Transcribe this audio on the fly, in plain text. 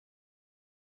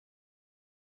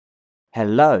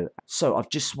Hello. So I've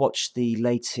just watched the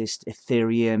latest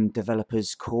Ethereum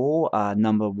Developers Core,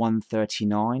 number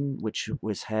 139, which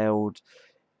was held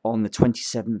on the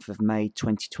 27th of May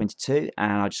 2022,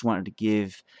 and I just wanted to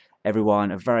give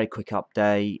everyone a very quick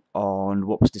update on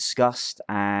what was discussed,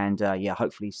 and yeah,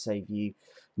 hopefully save you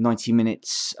 90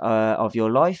 minutes of your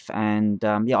life. And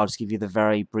yeah, I'll just give you the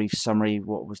very brief summary of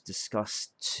what was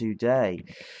discussed today.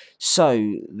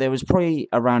 So there was probably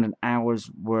around an hour's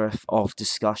worth of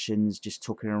discussions just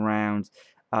talking around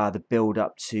the build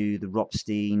up to the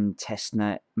Ropsten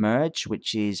testnet merge,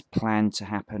 which is planned to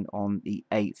happen on the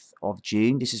 8th of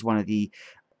June. This is one of the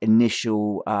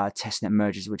initial testnet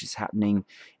merges which is happening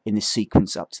in the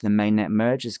sequence up to the mainnet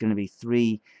merge. There's going to be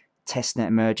three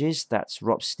testnet merges. That's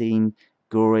Ropsten,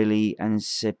 Gorily, and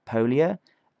Sepolia.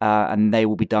 And they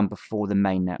will be done before the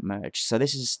mainnet merge. So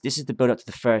this is the build up to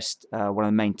the first one of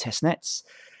the main testnets.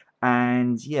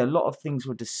 And yeah, a lot of things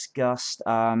were discussed.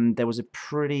 There was a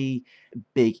pretty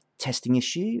big testing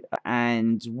issue,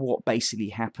 and what basically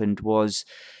happened was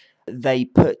they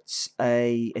put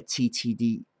a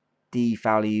TTD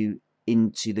value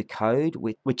into the code,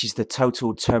 which is the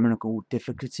total terminal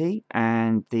difficulty,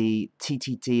 and the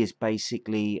TTD is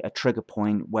basically a trigger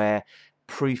point where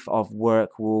proof of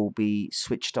work will be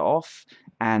switched off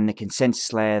and the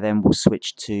consensus layer then will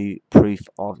switch to proof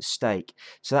of stake.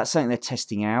 So that's something they're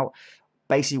testing out.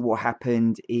 Basically what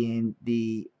happened in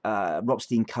the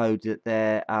RobSten code that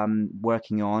they're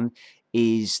working on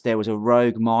is there was a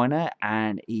rogue miner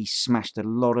and he smashed a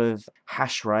lot of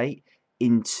hash rate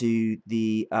into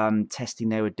the testing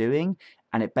they were doing,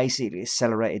 and it basically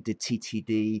accelerated the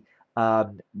TTD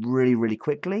really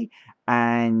quickly,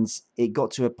 and it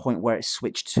got to a point where it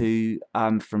switched to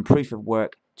from proof of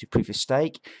work to proof of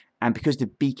stake. And because the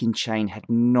beacon chain had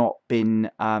not been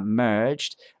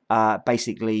merged,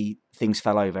 basically things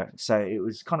fell over. So it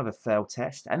was kind of a failed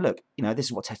test. And look, this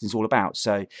is what testing is all about.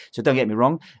 So don't get me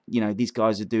wrong. These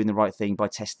guys are doing the right thing by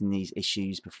testing these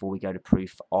issues before we go to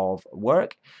proof of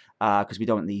work, because we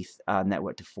don't want the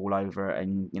network to fall over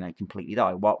and completely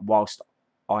die. Whilst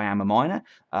I am a miner,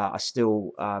 I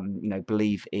still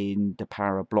believe in the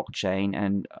power of blockchain,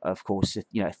 and of course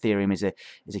Ethereum is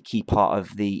a key part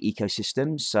of the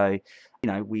ecosystem. So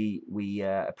we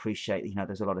appreciate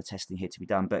there's a lot of testing here to be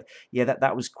done. But yeah,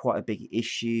 that was quite a big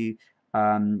issue.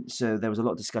 So there was a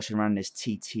lot of discussion around this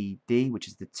TTD, which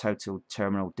is the total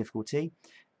terminal difficulty,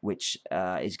 which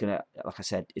is going to, like I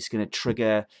said, it's going to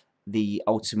trigger the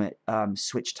ultimate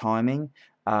switch timing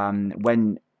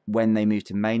when they move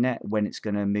to mainnet, when it's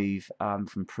going to move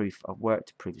from proof of work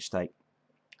to proof of stake.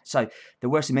 So there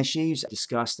were some issues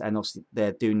discussed, and obviously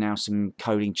they're doing now some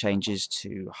coding changes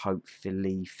to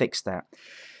hopefully fix that.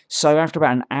 So after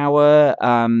about an hour,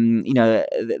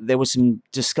 there was some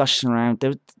discussion around.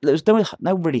 There was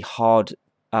no really hard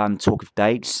talk of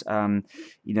dates.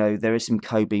 There is some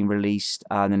code being released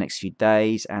in the next few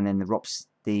days, and then the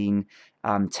Ropsten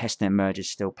testnet merge is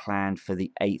still planned for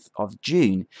the 8th of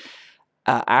June.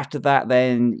 After that,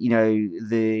 then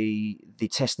the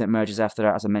testnet mergers after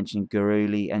that, as I mentioned,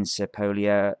 Gorily and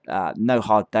Sepolia, no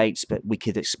hard dates, but we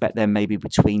could expect them maybe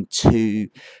between 2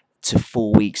 to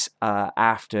 4 weeks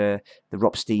after the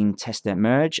Ropsten testnet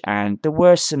merge. And there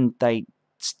were some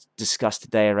dates discussed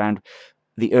today around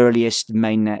the earliest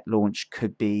mainnet launch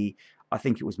could be, I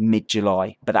think it was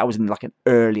mid-July, but that was in like an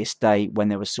earliest date when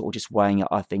they were sort of just weighing up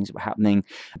other things that were happening,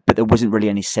 but there wasn't really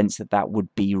any sense that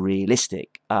would be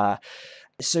realistic.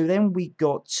 So then we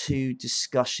got to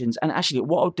discussions, and actually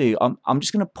what I'll do, I'm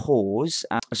just going to pause.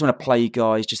 I just want to play you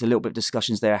guys just a little bit of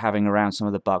discussions they're having around some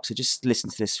of the bugs. So just listen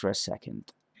to this for a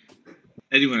second.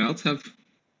 Anyone else have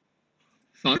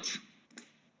thoughts?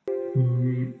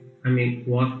 I mean,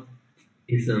 what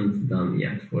isn't done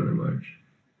yet for the merge?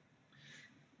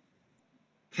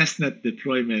 Testnet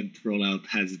deployment rollout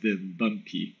has been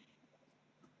bumpy.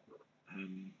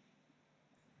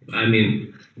 I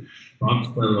mean,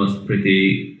 RobSten was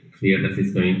pretty clear that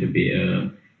it's going to be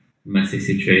a messy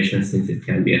situation since it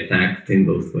can be attacked in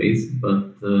both ways,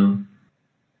 but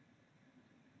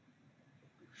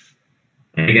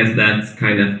I guess that's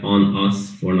kind of on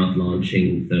us for not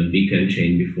launching the beacon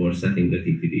chain before setting the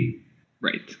TTD.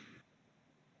 Right.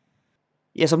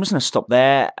 Yes, I'm just going to stop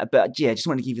there. But yeah, just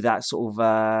want to give you that sort of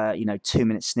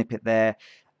 2-minute snippet there.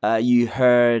 You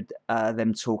heard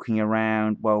them talking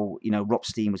around, well,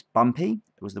 Ropsten was bumpy.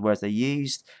 It was the words they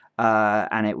used.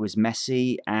 And it was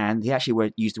messy. And they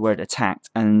actually used the word attacked.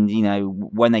 And,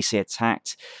 when they say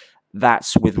attacked,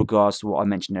 that's with regards to what I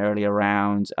mentioned earlier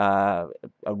around a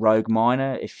rogue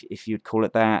miner, if you'd call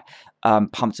it that,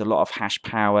 pumped a lot of hash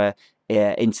power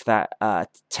into that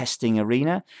testing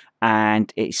arena.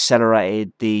 and it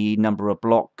accelerated the number of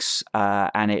blocks,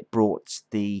 and it brought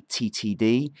the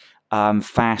TTD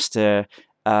faster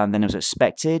than it was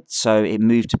expected. So it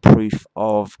moved to proof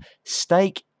of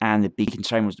stake, and the beacon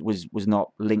chain was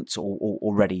not linked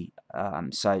already.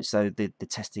 So the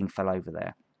testing fell over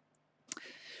there.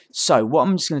 So what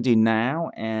I'm just going to do now,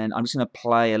 and I'm just going to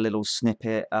play a little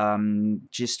snippet,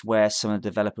 just where some of the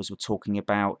developers were talking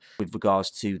about with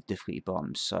regards to difficulty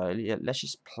bombs. So yeah, let's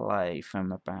just play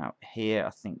from about here.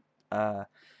 I think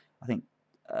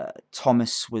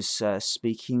Thomas was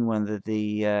speaking, one of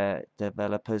the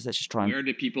developers. Let's just try and Where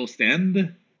do people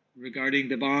stand regarding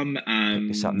the bomb? pick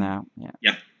this up now.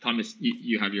 Yeah, Thomas,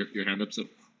 you have your hand up, so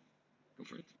go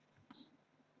for it.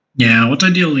 Yeah, I would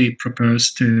ideally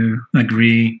propose to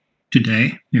agree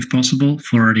today, if possible,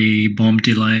 for the bomb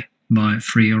delay by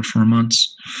 3 or 4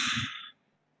 months.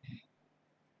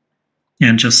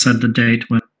 And just set the date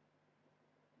when.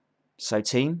 So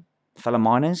team, fellow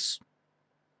miners,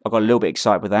 I got a little bit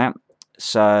excited with that.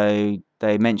 So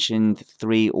they mentioned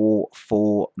 3 or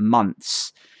 4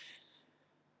 months.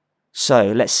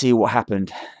 So let's see what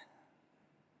happened.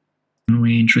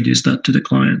 We introduce that to the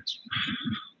client.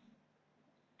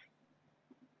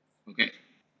 Okay.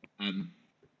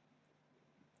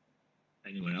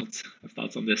 Anyone else have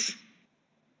thoughts on this?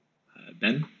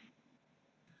 Ben?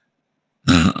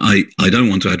 I don't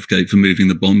want to advocate for moving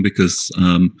the bomb because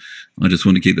I just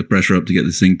want to keep the pressure up to get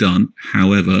this thing done.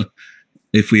 However,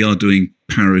 if we are doing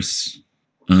Paris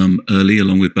early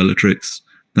along with Bellatrix,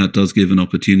 that does give an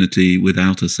opportunity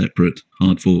without a separate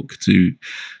hard fork to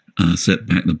set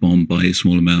back the bomb by a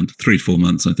small amount. 3 to 4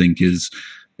 months, I think, is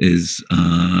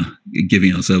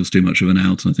giving ourselves too much of an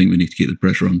out. I think we need to keep the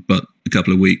pressure on, but a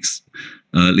couple of weeks,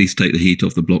 at least take the heat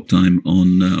off the block time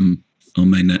on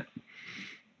mainnet.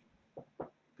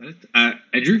 Got it.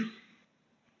 Andrew?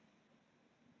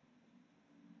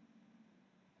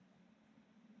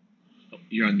 Oh,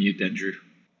 you're on mute, Andrew.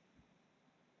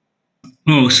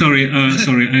 Oh, sorry.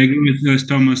 Sorry. I agree with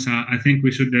Thomas. I think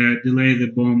we should delay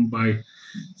the bomb by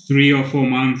 3 or 4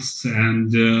 months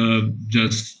and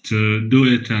just do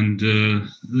it. And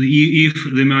if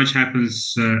the merge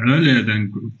happens earlier,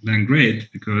 then great,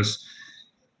 because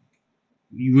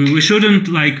we shouldn't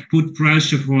like put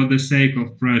pressure for the sake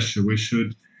of pressure. We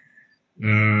should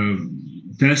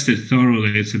test it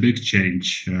thoroughly. It's a big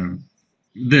change.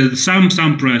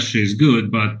 Some pressure is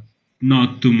good, but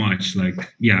not too much.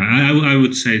 Like, yeah, I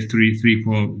would say 3,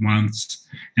 4 months,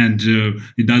 and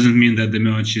it doesn't mean that the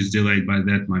merge is delayed by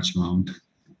that much amount.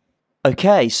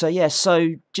 Okay, so yeah,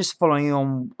 so just following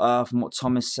on from what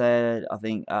Thomas said, I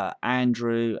think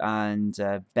Andrew and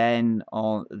Ben,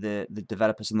 on the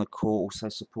developers on the call, also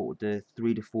supported the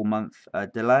 3 to 4 month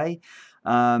delay.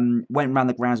 Went around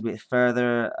the grounds a bit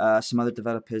further. Some other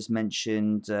developers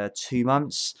mentioned 2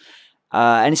 months.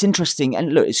 And it's interesting,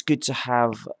 and look, it's good to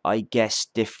have, I guess,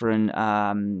 different,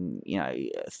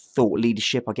 thought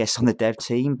leadership, I guess, on the dev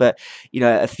team. But,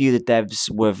 a few of the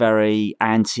devs were very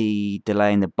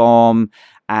anti-delaying the bomb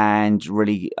and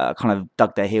really kind of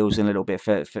dug their heels in a little bit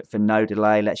for no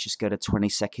delay. Let's just go to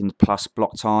 20-second plus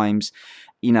block times.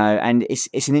 And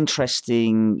it's an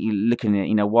interesting, looking at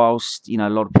it, whilst, a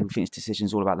lot of people think this decision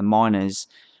is all about the miners.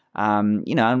 And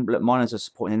look, miners are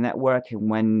supporting the network, and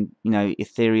when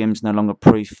Ethereum's no longer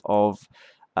proof of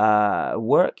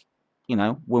work,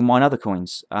 we'll mine other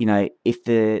coins. If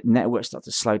the network starts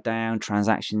to slow down,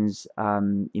 transactions,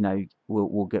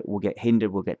 will get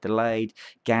hindered, will get delayed,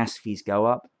 gas fees go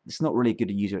up. It's not really a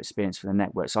good user experience for the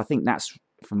network. So I think that's,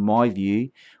 from my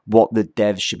view, what the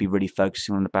devs should be really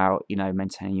focusing on about,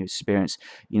 maintaining your experience.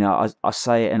 I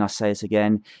say it and I say it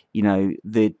again.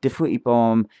 The difficulty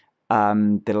bomb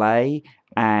delay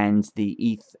and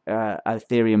the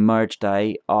Ethereum merge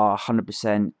day are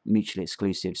 100% mutually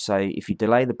exclusive. So if you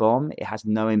delay the bomb, it has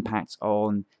no impact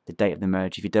on the date of the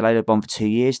merge. If you delay the bomb for 2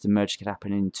 years, the merge could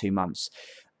happen in 2 months.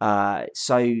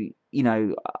 So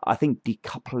I think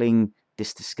decoupling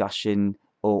this discussion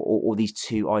or these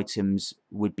two items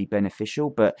would be beneficial.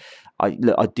 But I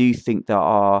do think there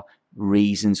are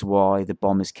reasons why the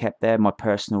bomb is kept there. My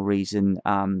personal reason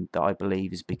that I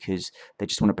believe is because they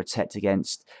just want to protect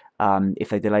against, if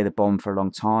they delay the bomb for a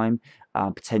long time,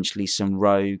 potentially some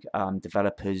rogue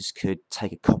developers could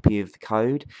take a copy of the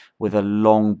code with a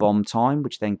long bomb time,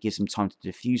 which then gives them time to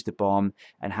defuse the bomb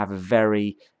and have a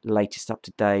very latest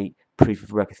up-to-date proof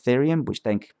of work Ethereum, which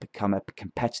then could become a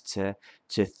competitor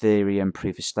to Ethereum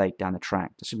proof of stake down the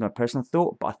track. That's my personal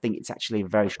thought, but I think it's actually a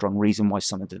very strong reason why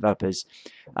some of the developers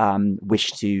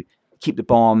wish to keep the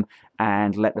bomb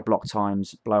and let the block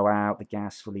times blow out, the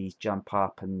gas fees jump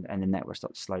up, and the network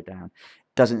start to slow down.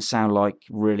 Doesn't sound like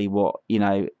really what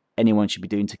anyone should be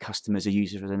doing to customers or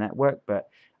users of the network. But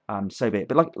so be it.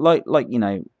 But like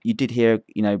you did hear,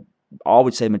 I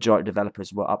would say majority of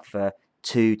developers were up for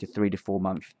 2 to 3 to 4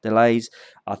 month delays.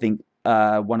 I think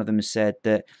one of them said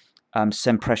that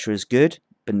some pressure is good,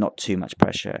 but not too much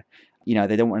pressure.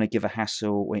 They don't want to give a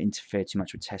hassle or interfere too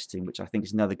much with testing, which I think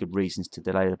is another good reasons to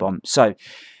delay the bomb. So,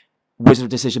 was there a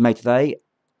decision made today?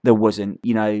 There wasn't.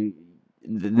 The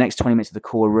next 20 minutes of the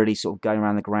call are really sort of going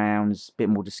around the grounds, a bit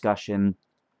more discussion.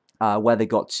 Where they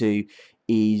got to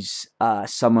is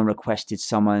someone requested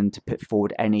someone to put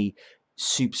forward any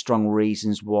super strong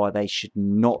reasons why they should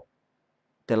not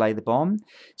delay the bomb.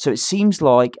 So it seems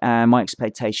like my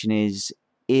expectation is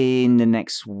in the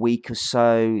next week or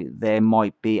so there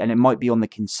might be, and it might be on the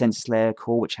consensus layer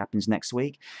call, which happens next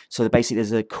week. So basically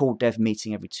there's a core dev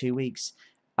meeting every 2 weeks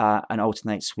and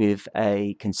alternates with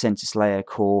a consensus layer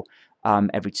call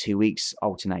every 2 weeks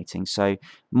alternating. So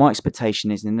my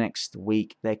expectation is in the next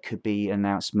week there could be an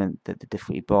announcement that the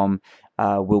difficulty bomb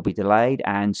will be delayed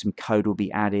and some code will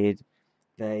be added.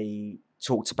 They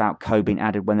talked about code being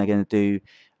added when they're going to do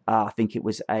I think it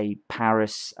was a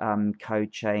Paris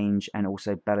code change and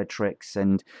also Bellatrix,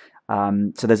 and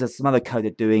so there's some other code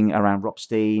they're doing around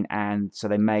Ropsten, and so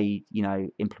they may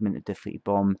implement a difficulty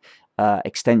bomb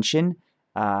extension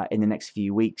in the next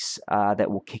few weeks that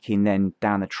will kick in then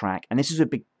down the track. And this is a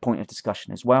big point of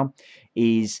discussion as well,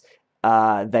 is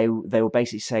they were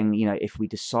basically saying if we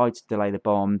decide to delay the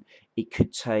bomb, it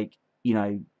could take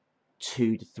 2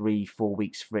 to 3, 4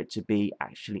 weeks for it to be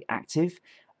actually active.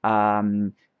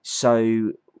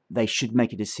 So they should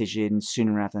make a decision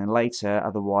sooner rather than later.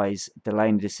 Otherwise,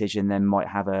 delaying the decision then might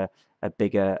have a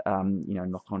bigger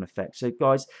knock-on effect. So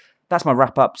guys, that's my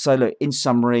wrap up. So look, in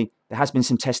summary, there has been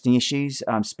some testing issues,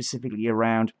 specifically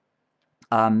around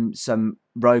some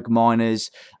rogue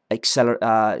miners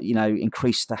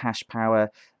increased the hash power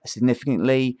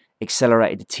significantly,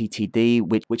 accelerated the TTD,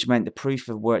 which meant the proof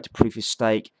of work to proof of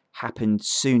stake happened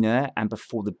sooner and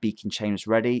before the beacon chain was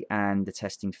ready, and the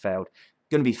testing failed.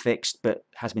 Going to be fixed, but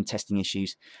has been testing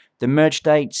issues. The merge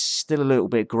date's still a little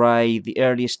bit grey. The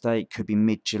earliest date could be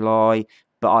mid-July,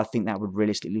 but I think that would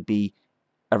realistically be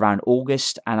around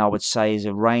August, and I would say as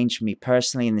a range for me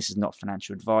personally, and this is not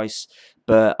financial advice,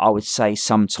 but I would say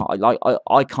sometime, like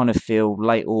I kind of feel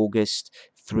late August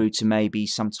through to maybe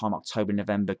sometime October,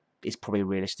 November is probably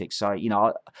realistic. So,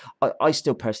 I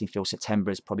still personally feel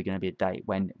September is probably going to be a date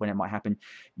when it might happen.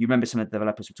 You remember some of the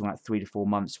developers were talking about 3 to 4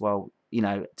 months. Well,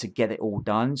 to get it all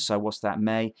done. So what's that?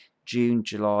 May, June,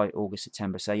 July, August,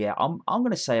 September. So yeah, I'm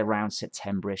going to say around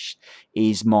September-ish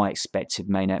is my expected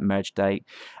mainnet merge date.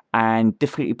 And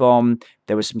difficulty bomb,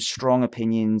 there were some strong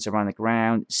opinions around the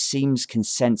ground. Seems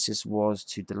consensus was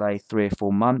to delay 3 or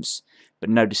 4 months, but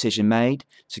no decision made.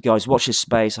 So guys, watch this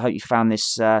space. I hope you found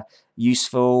this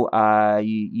useful.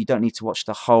 You don't need to watch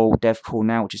the whole dev call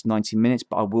now, which is 90 minutes,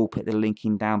 but I will put the link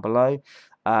in down below.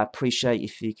 Appreciate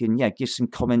if you can give some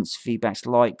comments, feedbacks,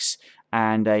 likes,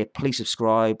 and please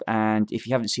subscribe. And if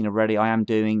you haven't seen already, I am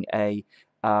doing a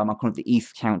I call it the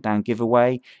ETH countdown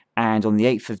giveaway, and on the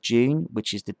 8th of June,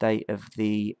 which is the date of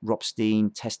the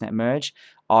Ropsten testnet merge,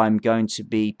 I'm going to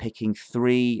be picking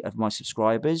 3 of my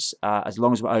subscribers, as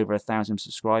long as we're over 1,000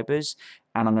 subscribers,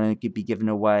 and I'm going to be giving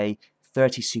away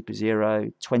 30 Super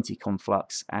Zero, 20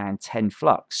 Conflux, and 10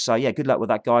 Flux. So yeah, good luck with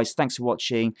that, guys. Thanks for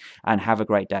watching, and have a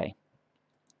great day.